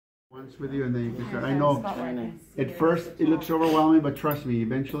works with you, and then you can start. I know at first it looks overwhelming, but trust me,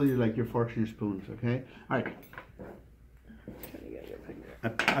 eventually you're like your forks and your spoons, okay? All right.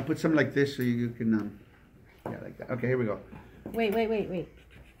 I put some like this so you can, yeah, like that. Okay, here we go. Wait.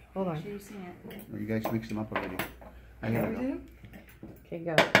 Hold on. Oh, you guys mixed them up already. I gotta go. Okay,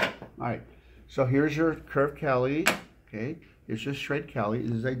 go. All right. So here's your curved cali. Okay. Here's your straight cali.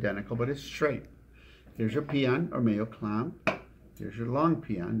 This is identical, but it's straight. Here's your peon or Mayo clam. Here's your long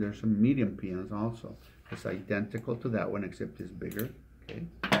peon. There's some medium peons also. It's identical to that one, except it's bigger. Okay.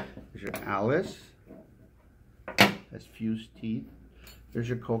 Here's your Alice. Has fused teeth. Here's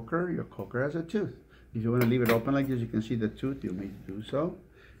your coker. Your coker has a tooth. If you want to leave it open like this, you can see the tooth. You may do so.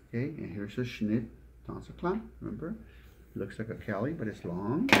 Okay. And here's your Schnitt tonsil clam. Remember, it looks like a cali, but it's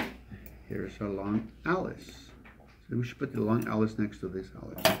long. Here's a long Alice. So we should put the long Alice next to this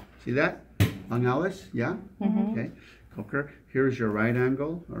Alice. See that? Long Alice, yeah? Okay. Coker. Here's your right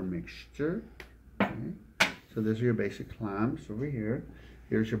angle or mixture. Okay. So these are your basic clams over here.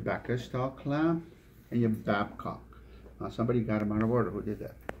 Here's your Bacchus style clam and your Babcock. Now somebody got them out of order. Who did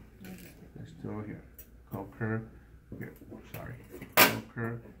that? Let's do over here. Coker. Here. Sorry.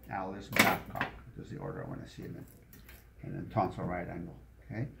 Coker, Alice, Babcock. This is the order I want to see them in. And then tonsil right angle.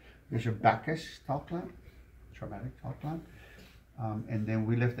 Okay. Here's your Bacchus style clam. Traumatic style clam. And then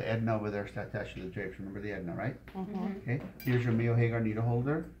we left the Edna over there attached to the drapes. Remember the Edna, right? Okay. Here's your Mayo Hagar needle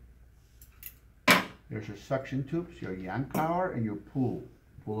holder. There's your suction tubes, your Yankauer, and your pool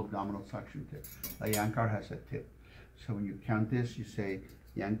abdominal suction tip. A Yankauer has a tip. So when you count this, you say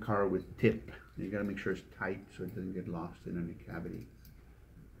Yankauer with tip. And you got to make sure it's tight so it doesn't get lost in any cavity.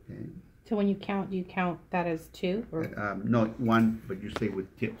 Okay. So when you count, do you count that as 2? Or? No, 1, but you say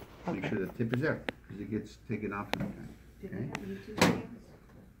with tip. Okay. Make sure the tip is there because it gets taken off sometimes. Okay.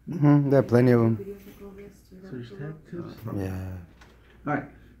 There are plenty of them. Yeah. All right.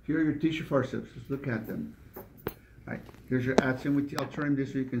 Here are your tissue forceps. Let's look at them. All right. Here's your Adson with teeth. I'll turn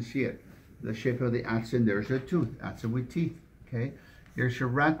this so you can see it. The shape of the Adson. There's your tooth. Adson with teeth. Okay. Here's your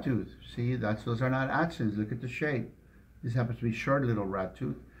rat tooth. See, those are not Adsons. Look at the shape. This happens to be short little rat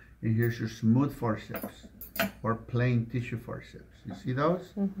tooth. And here's your smooth forceps or plain tissue forceps. You see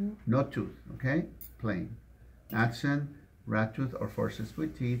those? No tooth. Okay. Plain. Adson, rat tooth or forceps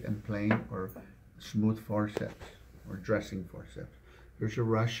with teeth, and plain or smooth forceps or dressing forceps. Here's your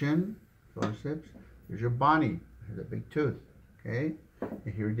Russian forceps. Here's your Bonnie. Here's a big tooth. Okay.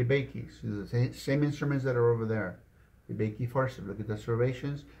 And here are the Bakey's. The same instruments that are over there. The Bakey forceps. Look at the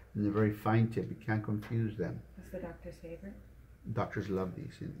serrations and the very fine tip. You can't confuse them. What's the doctor's favorite? Doctors love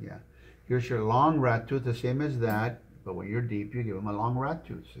these. Yeah. Here's your long rat tooth, the same as that, but when you're deep, you give him a long rat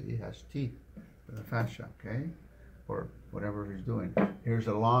tooth. See, it has teeth for the fascia. Okay. Or whatever he's doing. Here's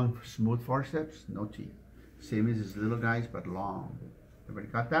a long, smooth forceps, no teeth. Same as his little guys, but long.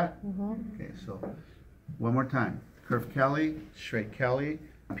 Everybody got that? Okay, so one more time. Curved cali, straight cali,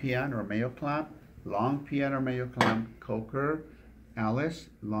 peon or Mayo clamp, long peon or Mayo clamp, coker, Alice,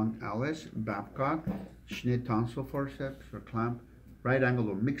 long Alice, Babcock, Schnitt tonsil forceps or clamp, right angle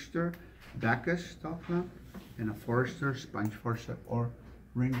or mixture, Bacchus style clamp, and a Forrester sponge forceps or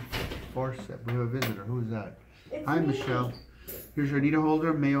ring forceps. We have a visitor. Who is that? Hi, Michelle. Here's your needle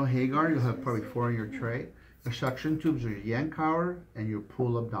holder, Mayo Hagar. You'll have probably 4 in your tray. The suction tubes are your Yankauer and your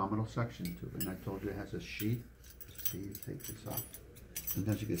pool abdominal suction tube. And I told you it has a sheath. See, you take this off.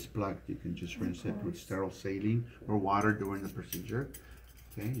 Sometimes it gets plugged. You can just rinse it with sterile saline or water during the procedure.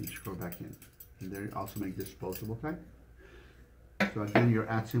 Okay, and screw back in. And they also make disposable type. So again, your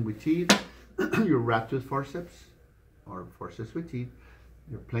Adson with teeth, your rat tooth forceps or forceps with teeth,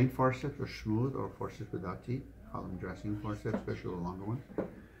 your plain forceps or smooth or forceps without teeth. Call them dressing forceps, especially the longer ones.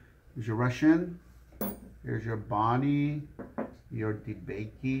 Here's your Russian. Here's your Bonnie, your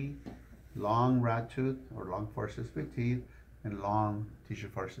DeBakey, long rat tooth or long forceps with teeth, and long tissue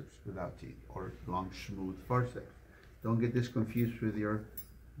forceps without teeth or long smooth forceps. Don't get this confused with your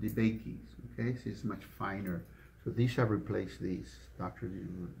DeBakeys. Okay, so it's much finer. So these have replaced these. Doctors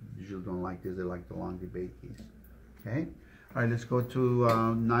usually don't like this. They like the long DeBakeys. Okay. All right, let's go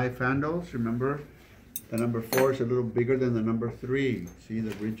to knife handles. Remember, the number 4 is a little bigger than the number 3. See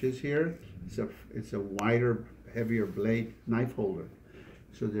the ridges here? It's a wider, heavier blade knife holder.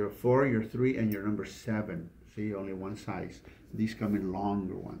 So there are 4, your 3, and your number 7. See, only one size. These come in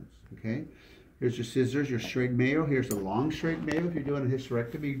longer ones. Okay. Here's your scissors, your straight Mayo. Here's a long straight Mayo. If you're doing a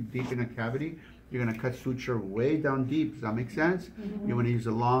hysterectomy deep in a cavity, you're going to cut suture way down deep. Does that make sense? You want to use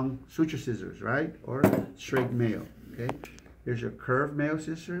a long suture scissors, right? Or straight Mayo. Okay. Here's your curved Mayo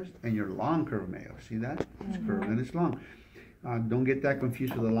scissors and your long curved Mayo. See that? It's curved and it's long. Don't get that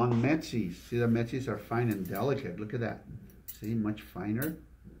confused with the long Metzies. See, the Metzies are fine and delicate. Look at that. See, much finer.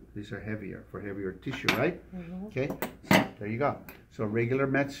 These are heavier, for heavier tissue, right? Mhm. Okay, so there you go. So regular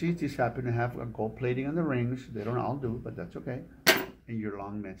med seats, these happen to have a gold plating on the rings. They don't all do, but that's okay. And your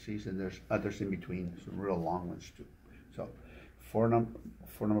long med seats, and there's others in between, some real long ones too. So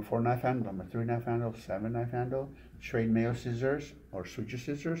number 4 knife handle, number 3 knife handle, 7 knife handle, straight Mayo scissors or suture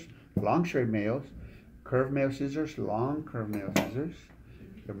scissors, long straight Mayos, curved Mayo scissors, long curved Mayo scissors,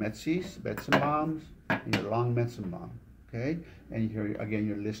 your Metsis, medicine bombs, and your long medicine bomb. Okay, and here again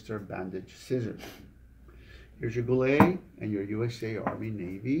your Lister bandage scissors. Here's your Goulet and your USA Army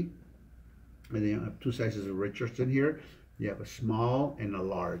Navy, and then you have 2 sizes of Richardson here. You have a small and a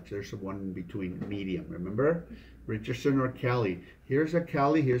large. There's one in between, medium. Remember, Richardson or Cali. Here's a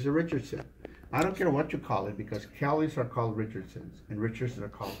Cali. Here's a Richardson. I don't care what you call it because Calis are called Richardsons and Richardsons are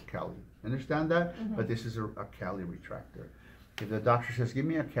called Cali. Understand that? Mhm. But this is a Cali retractor. If the doctor says, "Give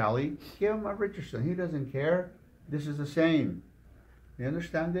me a Cali," give him a Richardson. He doesn't care. This is the same. You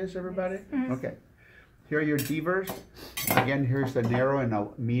understand this, everybody? Yes. Okay. Here are your Devers. Again, here's the narrow and a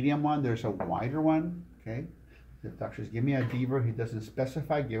medium one. There's a wider one. Okay. The doctor says, "Give me a Dever." He doesn't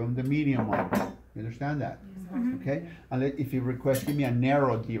specify. Give him the medium one. You understand that? Mhm. Okay. Unless if you request, "Give me a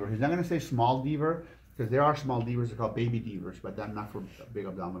narrow Dever." He's not going to say small Dever because there are small Devers. They're called baby Devers, but that's not for big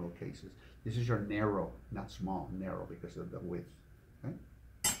abdominal cases. This is your narrow, not small, narrow because of the width. Okay.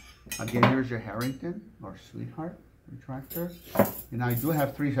 Again, here's your Harrington or Sweetheart retractor. And I do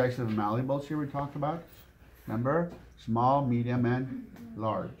have 3 sizes of malleables here we talked about. Remember, small, medium, and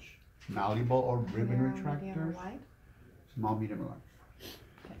large. Malleable or ribbon Narrow, medium, or retractors. wide? Small, medium, and large.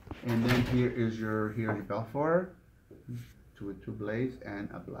 And then here's your Belfour, with 2 blades and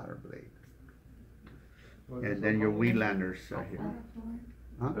a bladder blade. And then your Wheatlanders are here.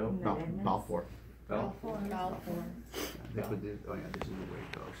 Huh? No, Balfour. Balfour. They put this, oh yeah, this is the way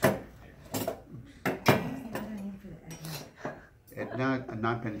it goes. Oops. And not a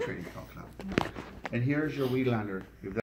non-penetrating cock now. And here's your Wheatlander.